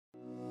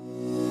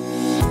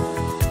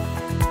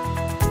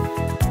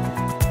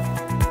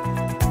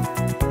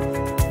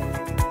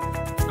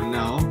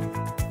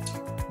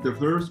The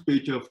first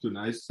speech of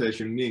tonight's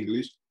session in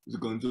English is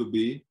going to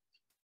be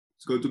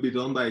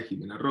done by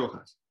Ximena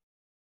Rojas.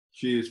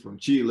 She is from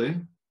Chile,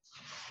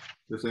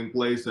 the same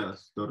place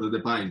as Torre de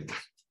Paines.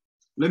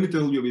 Let me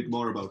tell you a bit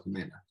more about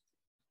Ximena.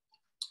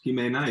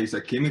 Ximena is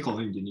a chemical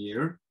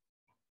engineer.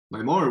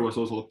 My mother was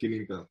also a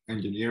chemical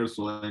engineer,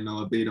 so I know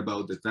a bit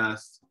about the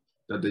tasks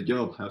that the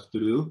job has to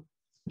do.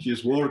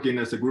 She's working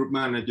as a group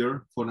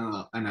manager for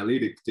an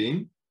analytic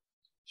team.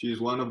 She is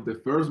one of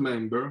the first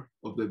members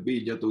of the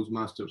Viña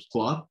Toastmasters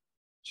Club.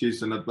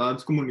 She's an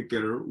advanced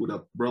communicator with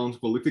a bronze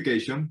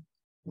qualification.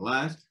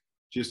 Last,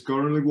 she's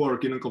currently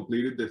working on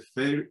completing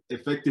the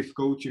effective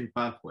coaching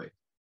pathway.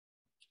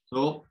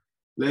 So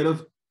let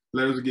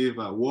us give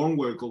a warm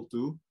welcome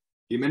to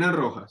Ximena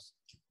Rojas,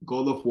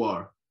 God of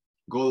War.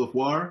 God of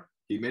War,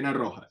 Ximena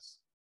Rojas.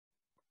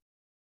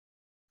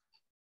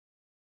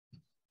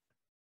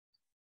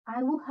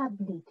 I would have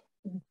lived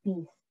in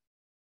peace,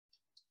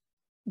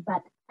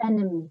 but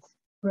enemies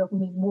brought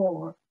me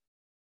war.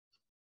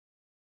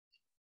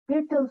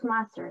 Dear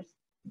Toastmasters,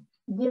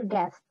 dear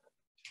guests,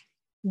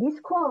 this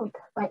quote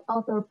by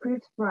author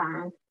Pierce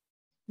Brand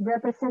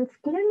represents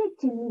clearly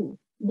to me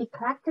the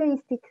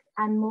characteristics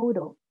and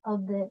motto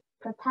of the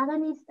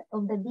protagonist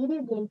of the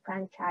video game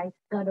franchise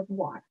God of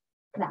War,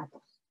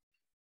 Kratos.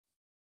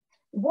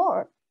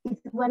 War is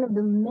one of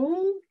the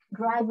main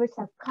drivers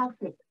of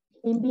conflict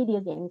in video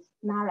games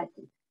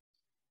narrative.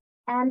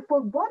 And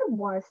for God of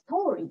War's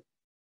story,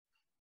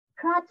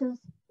 Kratos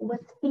was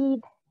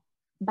fed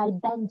by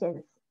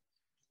vengeance.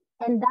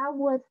 And that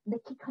was the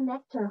key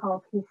connector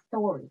of his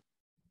story,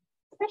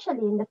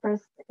 especially in the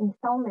first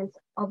installments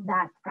of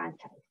that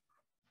franchise.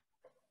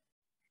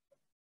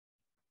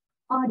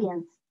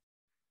 Audience,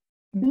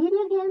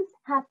 video games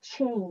have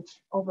changed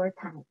over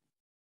time.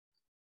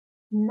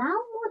 Now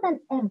more than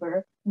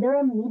ever, they're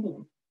a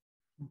medium.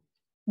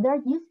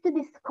 They're used to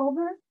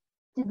discover,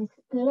 to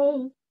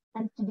display,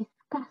 and to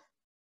discuss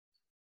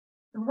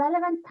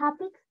relevant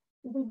topics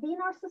within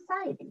our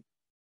society.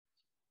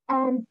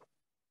 And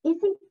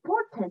it's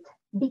important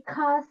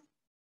because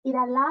it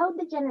allowed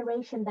the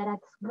generation that has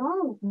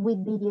grown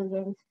with video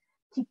games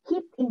to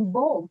keep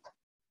involved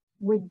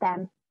with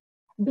them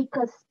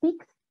because it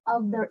speaks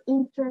of their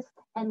interests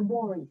and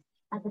worries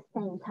at the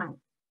same time.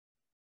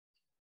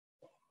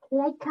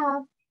 Like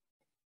a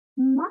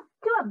must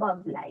to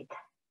above light,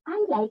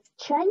 I like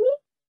shiny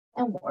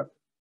and warm.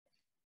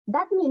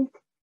 That means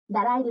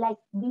that I like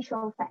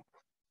visual effects,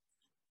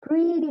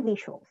 pretty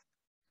visuals.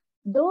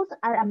 Those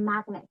are a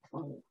magnet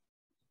for me.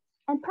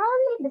 And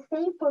probably the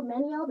same for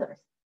many others.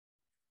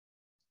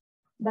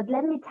 But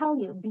let me tell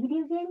you,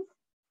 video games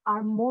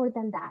are more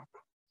than that.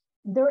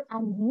 They're a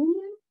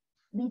union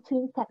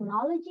between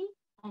technology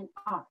and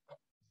art.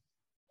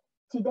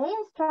 Today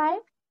I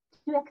strive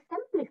to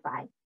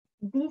exemplify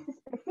this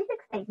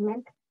specific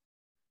statement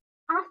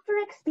after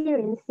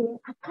experiencing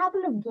a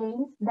couple of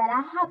games that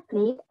I have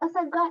played as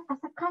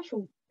a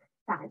casual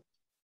fan.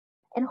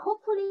 And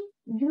hopefully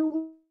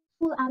you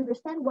will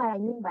understand what I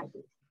mean by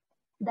this,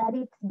 that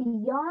it's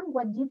beyond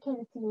what you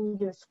can see in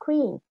your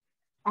screen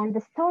and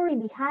the story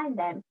behind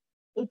them,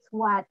 it's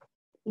what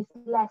is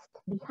left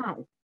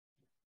behind.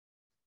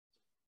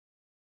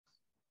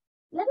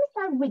 Let me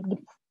start with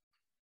Gris.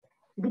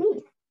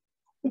 Gris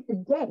is a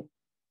game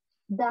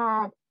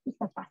that is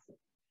a puzzle.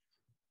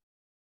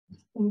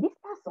 In this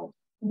puzzle,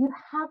 you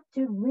have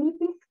to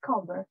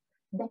rediscover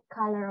the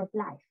color of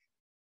life.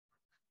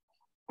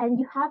 And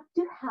you have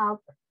to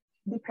help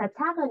the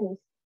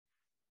protagonist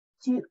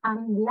to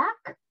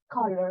unlock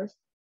colors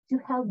to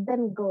help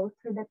them go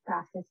through the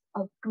process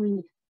of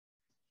grief.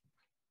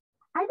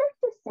 I like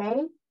to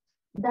say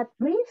that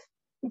grief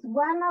is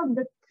one of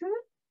the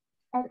true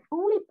and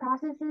only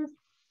processes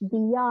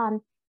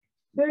beyond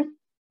birth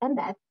and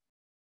death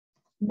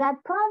that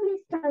probably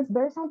is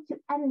transversal to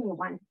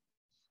anyone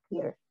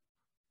here.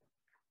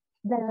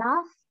 The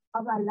loss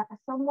of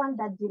someone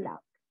that you love.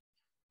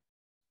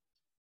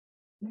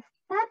 The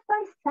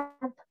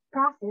step-by-step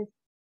process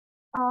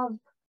of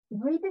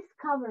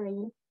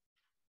rediscovering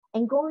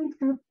and going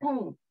through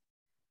pain,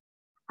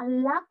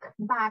 unlock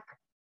back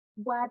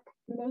what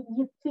made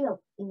you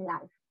feel in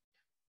life,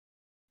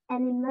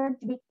 and emerge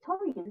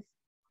victorious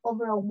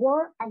over a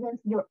war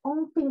against your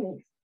own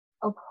feelings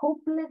of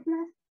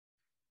hopelessness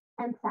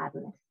and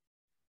sadness.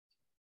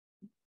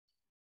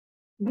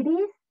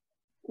 Gris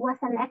was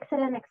an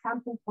excellent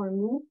example for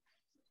me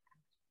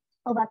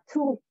of a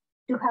tool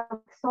to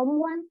help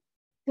someone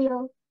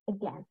feel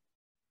again.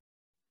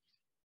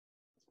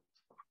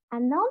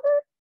 Another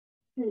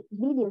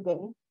video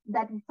game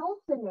that is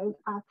also named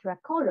after a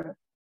color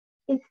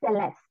is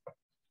Celeste.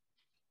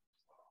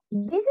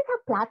 This is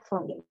a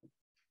platform game.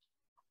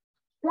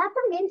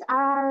 Platform games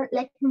are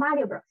like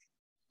Mario Bros.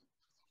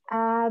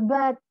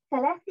 But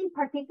Celeste in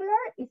particular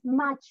is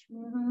much,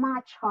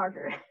 much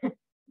harder.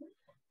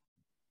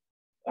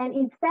 And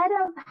instead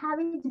of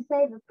having to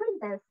save a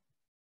princess,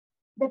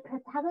 the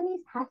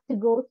protagonist has to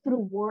go through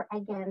war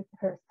against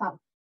herself.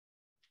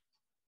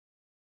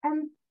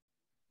 And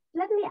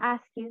let me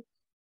ask you,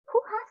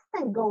 who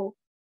hasn't go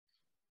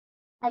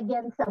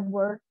against a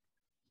war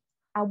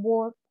a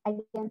war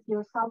against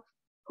yourself?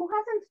 Who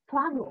hasn't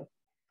struggled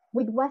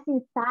with what's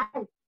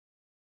inside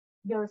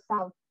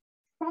yourself,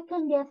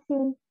 second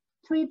guessing,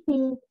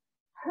 tripping,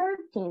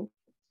 hurting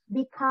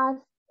because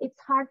it's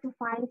hard to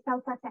find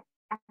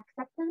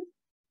self-acceptance?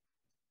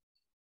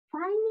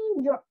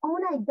 Finding your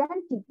own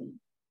identity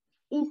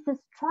is a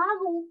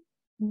struggle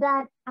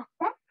that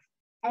affects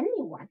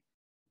anyone.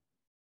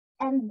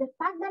 And the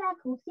fact that I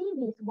could see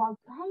this while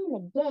playing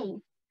a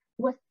game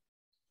was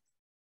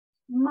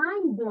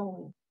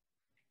mind-blowing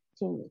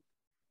to me.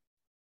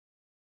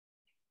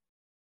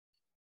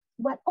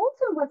 What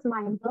also was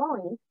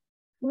mind-blowing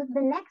was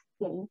the next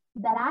game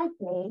that I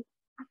played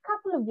a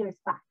couple of years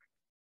back.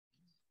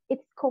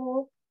 It's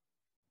called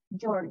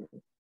Journey.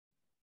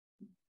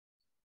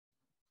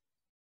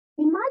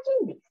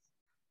 Imagine this.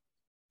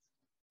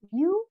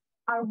 You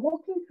are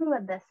walking through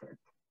a desert,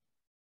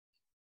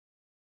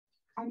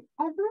 and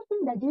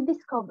everything that you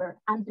discover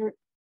under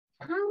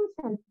pounds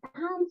and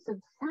pounds of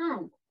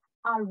sand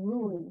are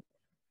ruins.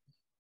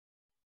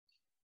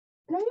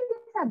 Playing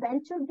this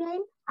adventure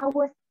game, I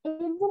was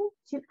able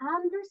to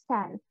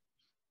understand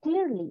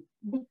clearly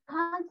the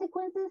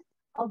consequences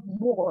of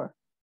war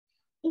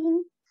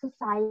in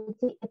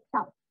society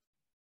itself.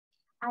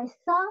 I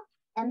saw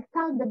and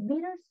felt the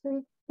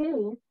bittersweet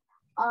feeling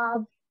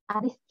of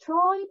a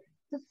destroyed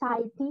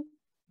society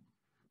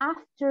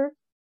after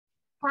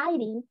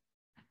fighting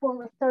for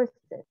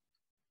resources.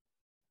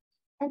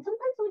 And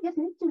sometimes we just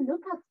need to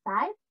look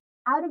outside,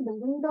 out of the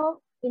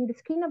window, in the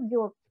screen of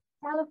your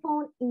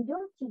telephone, in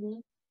your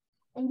TV,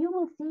 and you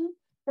will see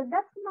that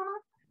that's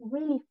not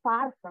really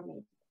far from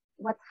it,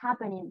 what's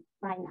happening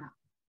right now.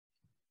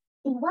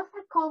 It was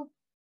a call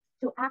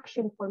to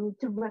action for me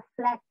to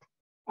reflect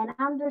and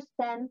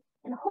understand,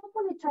 and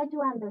hopefully try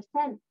to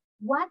understand,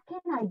 what can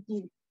I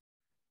do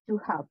to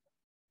help?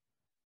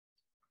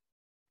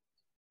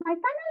 My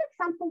final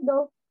example,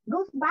 though,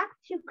 goes back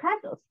to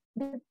Kratos,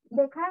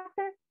 the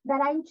character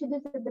that I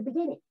introduced at the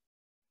beginning.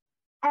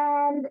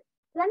 And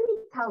let me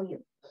tell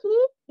you,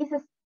 he is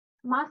a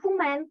muscle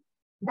man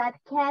that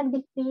can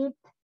defeat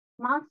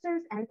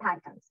monsters and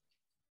titans.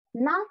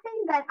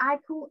 Nothing that I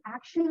could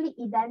actually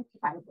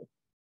identify with.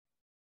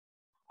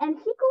 And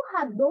he could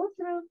have gone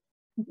through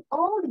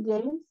all the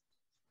games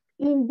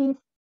in this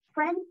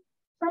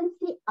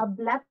frenzy of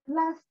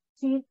bloodlust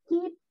to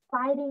keep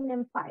fighting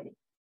and fighting.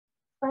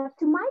 But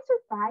to my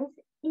surprise,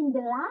 in the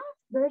last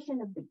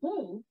version of the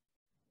game,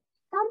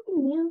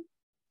 something new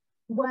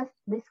was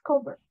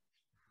discovered.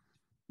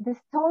 The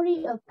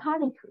story of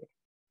parenthood.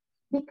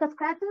 Because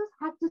Kratos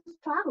had to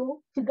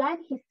struggle to guide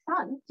his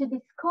son to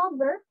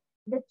discover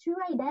the true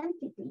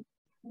identity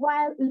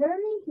while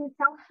learning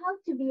himself how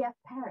to be a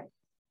parent.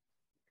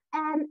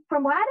 And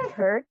from what I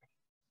heard,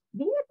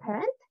 being a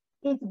parent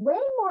is way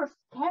more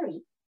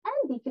scary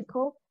and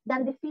difficult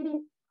than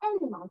defeating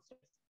any monsters,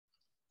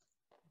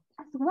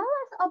 as well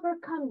as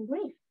overcoming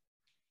grief,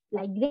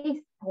 like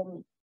Grace told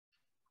me,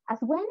 as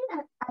well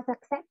as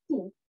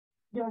accepting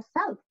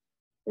yourself,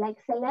 like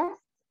Celeste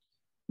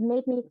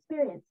made me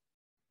experience,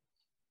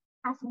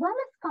 as well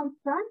as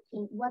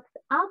confronting what's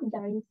out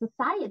there in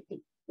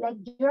society,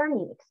 like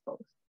Journey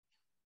exposed.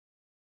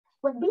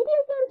 What video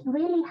games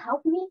really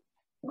helped me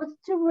was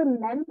to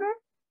remember,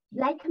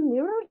 like a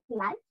mirror in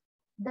life,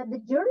 that the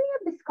journey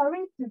of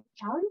discovering through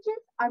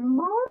challenges are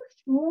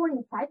much more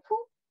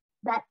insightful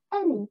than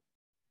any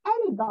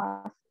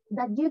boss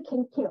that you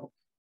can kill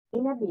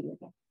in a video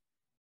game.